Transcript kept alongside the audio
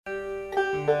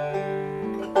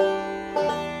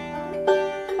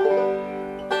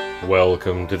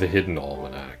Welcome to the Hidden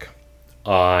Almanac.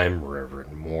 I'm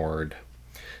Reverend Mord.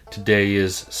 Today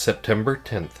is September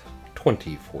 10th,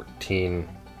 2014.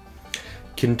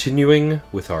 Continuing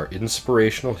with our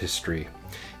inspirational history,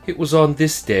 it was on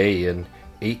this day in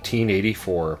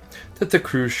 1884 that the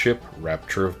cruise ship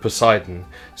Rapture of Poseidon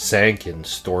sank in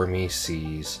stormy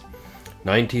seas.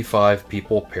 95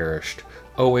 people perished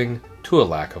owing to a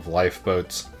lack of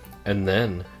lifeboats, and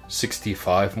then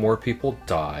 65 more people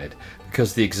died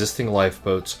because the existing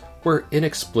lifeboats were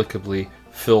inexplicably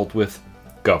filled with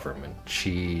government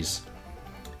cheese.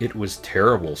 "It was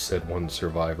terrible," said one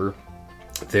survivor.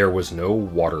 "There was no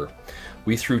water.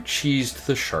 We threw cheese to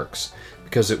the sharks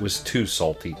because it was too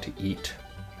salty to eat."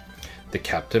 The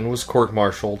captain was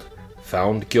court-martialed,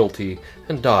 found guilty,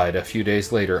 and died a few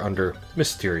days later under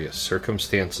mysterious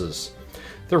circumstances.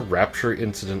 The Rapture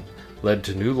incident led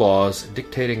to new laws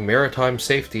dictating maritime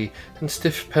safety and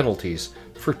stiff penalties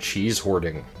for cheese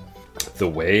hoarding. The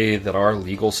way that our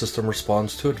legal system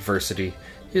responds to adversity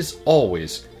is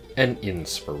always an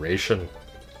inspiration.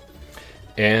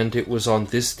 And it was on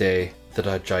this day that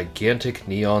a gigantic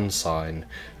neon sign,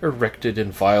 erected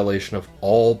in violation of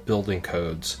all building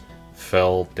codes,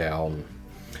 fell down.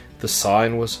 The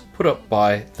sign was put up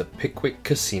by the Pickwick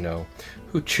Casino,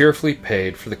 who cheerfully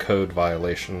paid for the code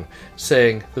violation,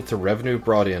 saying that the revenue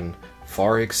brought in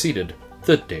far exceeded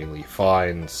the daily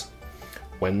fines.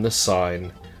 When the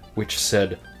sign, which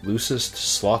said "loosest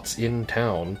slots in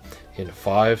town" in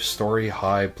 5-story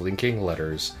high blinking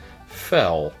letters,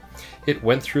 fell, it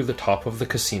went through the top of the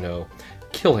casino,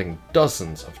 killing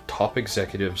dozens of top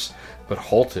executives, but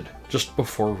halted just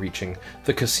before reaching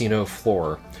the casino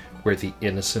floor, where the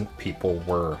innocent people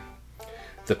were.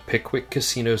 The Pickwick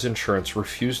Casino's insurance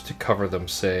refused to cover them,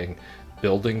 saying,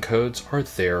 "Building codes are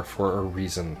there for a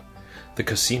reason." The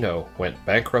casino went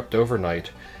bankrupt overnight,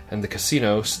 and the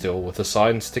casino, still with a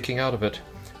sign sticking out of it,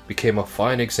 became a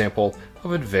fine example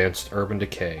of advanced urban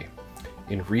decay.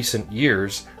 In recent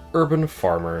years, urban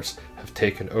farmers have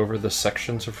taken over the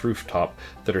sections of rooftop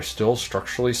that are still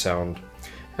structurally sound,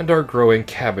 and are growing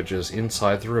cabbages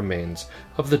inside the remains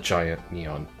of the giant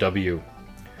neon W.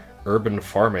 Urban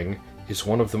farming is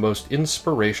one of the most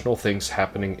inspirational things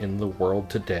happening in the world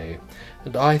today,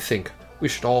 and I think we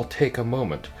should all take a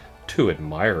moment to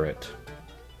admire it.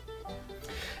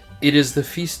 It is the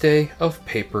feast day of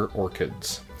paper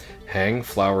orchids. Hang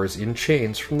flowers in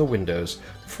chains from the windows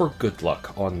for good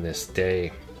luck on this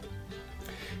day.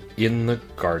 In the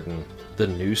garden, the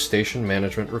new station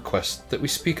management requests that we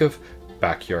speak of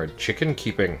backyard chicken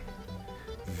keeping.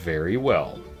 Very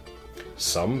well.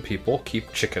 Some people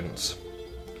keep chickens.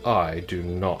 I do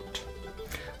not.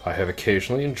 I have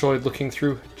occasionally enjoyed looking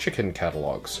through chicken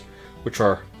catalogs, which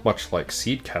are much like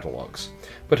seed catalogs,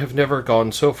 but have never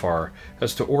gone so far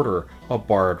as to order a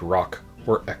Barred Rock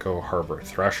or Echo Harbor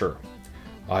Thrasher.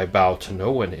 I bow to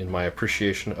no one in my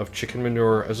appreciation of chicken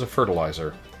manure as a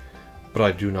fertilizer, but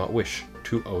I do not wish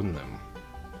to own them.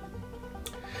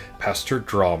 Pastor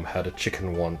Drom had a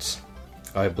chicken once.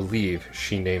 I believe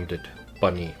she named it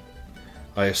Bunny.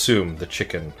 I assume the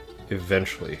chicken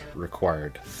eventually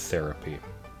required therapy.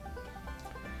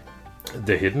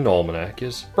 The Hidden Almanac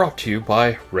is brought to you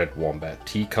by Red Wombat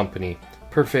Tea Company,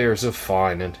 purveyors of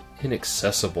fine and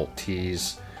inaccessible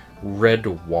teas. Red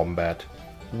Wombat,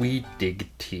 we dig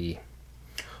tea.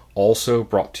 Also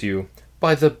brought to you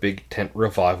by the Big Tent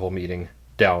Revival Meeting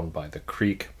down by the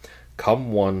creek.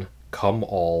 Come one, come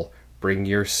all, bring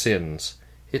your sins.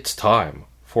 It's time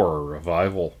for a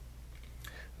revival.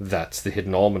 That's the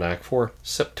Hidden Almanac for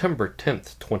September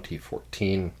 10th,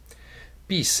 2014.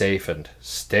 Be safe and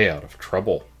stay out of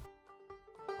trouble.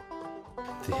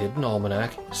 The Hidden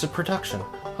Almanac is a production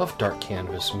of Dark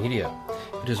Canvas Media.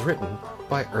 It is written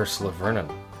by Ursula Vernon.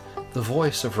 The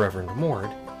voice of Reverend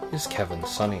Mord is Kevin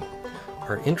Sonny.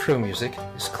 Our intro music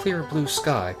is Clear Blue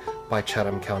Sky by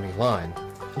Chatham County Line,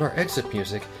 and our exit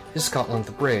music is Scotland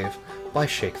the Brave by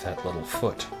Shake That Little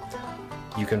Foot.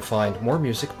 You can find more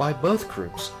music by both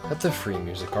groups at the Free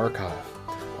Music Archive.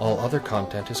 All other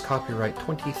content is copyright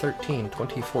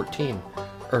 2013-2014,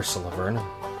 Ursula Vernon.